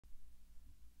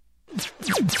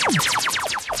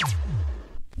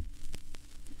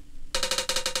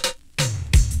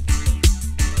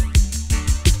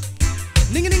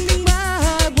Ding ding ding boy,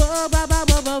 whoa boy boy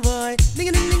boy boy boy.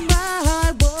 Ding ding ding boy,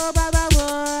 whoa boy boy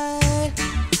boy.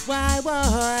 Why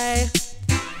boy?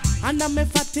 Under me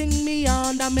fatting me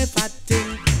under me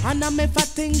fatting. Under me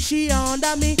fatting she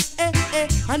under me. Eh eh.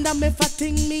 Under me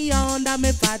fatting me under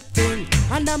me fatting.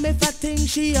 Under me fatting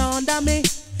she under me.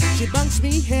 She bunks me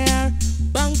here,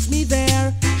 bunks me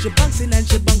there. She bunks in and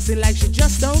she bunks in like she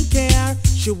just don't care.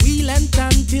 She wheel and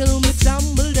turn till me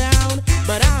tumble down.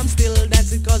 But I'm still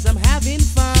dancing cause I'm having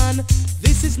fun.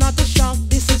 This is not a shock,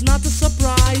 this is not a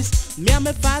surprise. Me and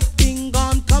me fat thing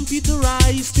gone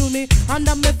computerized to me.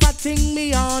 Under me fatting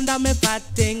me under me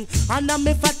fatting. Under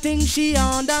me fatting she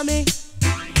under me.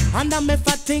 Under me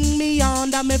fatting me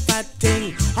under me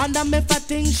fatting. Under me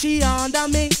fatting she under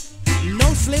me.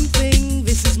 No slim thing,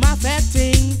 this is my fat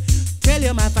thing. Tell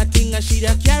you my fat thing, and she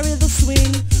da carry the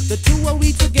swing. The two of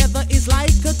we together is like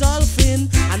a dolphin.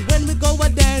 And when we go a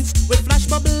dance, we flash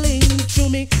bubbling to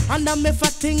me. Under me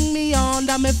fat thing, me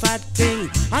under me fat thing.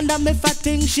 Under me fat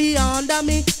thing, she under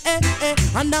me. Eh eh.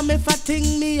 Under me fat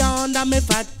thing, me under me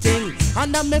fat thing.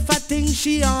 Under me fat thing,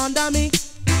 she under me.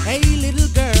 Hey little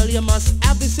girl, you must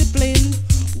have discipline.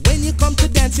 When you come to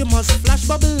dance, you must flash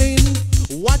bubbling.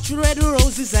 Watch red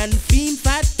roses and fiend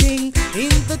fat thing. In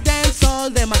the dance hall,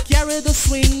 them a carry the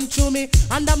swing to me.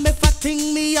 Under me fat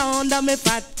thing, me under me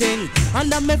fat thing.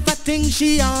 Under me fat thing,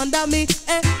 she under me.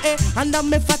 Eh eh. Under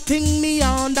me fat thing, me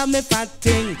under me fat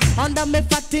thing. Under me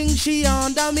fat thing, she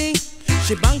under me.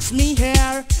 She bunks me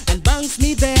here and bunks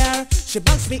me there. She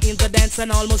bunks me in the dance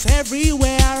and almost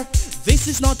everywhere. This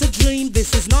is not a dream,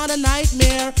 this is not a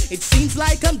nightmare. It seems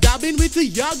like I'm dabbing with a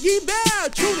Yogi Bear.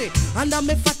 Truly, under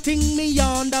me fatting, me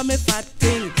under me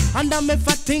fatting. Under me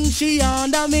fatting, she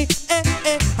under me. Eh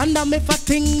eh. Under me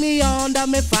fatting, me under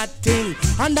me fatting.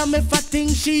 Under me fatting,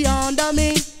 she under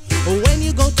me. When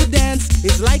you go to dance,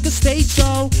 it's like a stage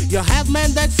show. You have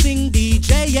men that sing,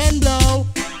 DJ and blow.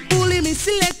 Bully me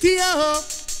select yo.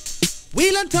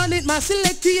 Wheel and turn it, my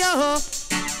select yo.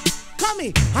 Come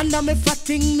me, under me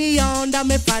fatting, me under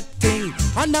me fatting.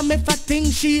 Under me fatting,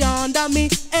 she under me.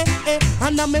 Eh eh.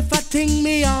 Under me fatting,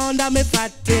 me under me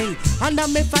fatting. Under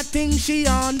me fatting, she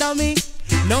under me.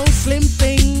 No slim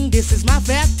thing, this is my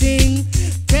fat thing.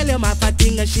 Tell you my fat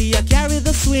thing, and she a carry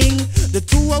the swing. The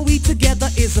two of we together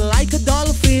is like a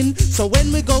dolphin. So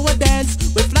when we go a dance,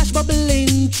 we flash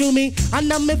bubbling to me.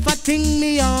 Under me fatting,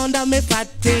 me under me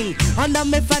fatting. Under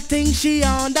me fatting, she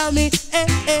under me. Eh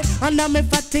eh. Under me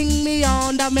fatting, me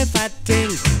under me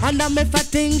fatting. Under me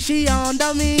fatting, she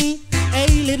under me. Hey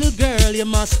little girl, you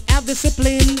must have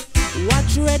discipline.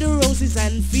 Watch red roses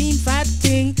and fiend fat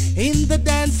thing. In the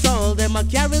dance hall, them a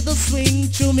carry the swing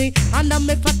to me. Under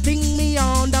me fatting, me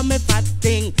under me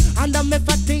fatting. Under me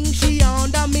fatting, she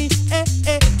under me. Eh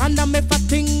eh. Under me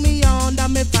fatting, me under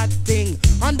me fatting.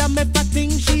 Under me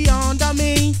fatting, she under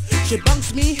me. She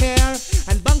bunks me here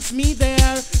and bunks me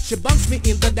there. She bunks me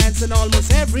in the dance and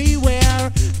almost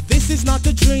everywhere. This is not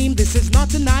a dream, this is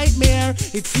not a nightmare.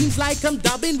 It seems like I'm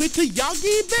dabbing with a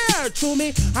Yogi Bear. To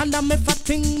me, under me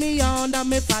fatting, me under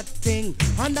me fatting.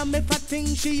 Under me fatting,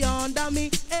 she under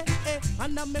me. Eh eh.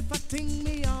 Under me fatting,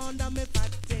 me under me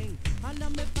fatting. Under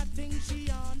me fatting, she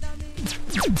under me.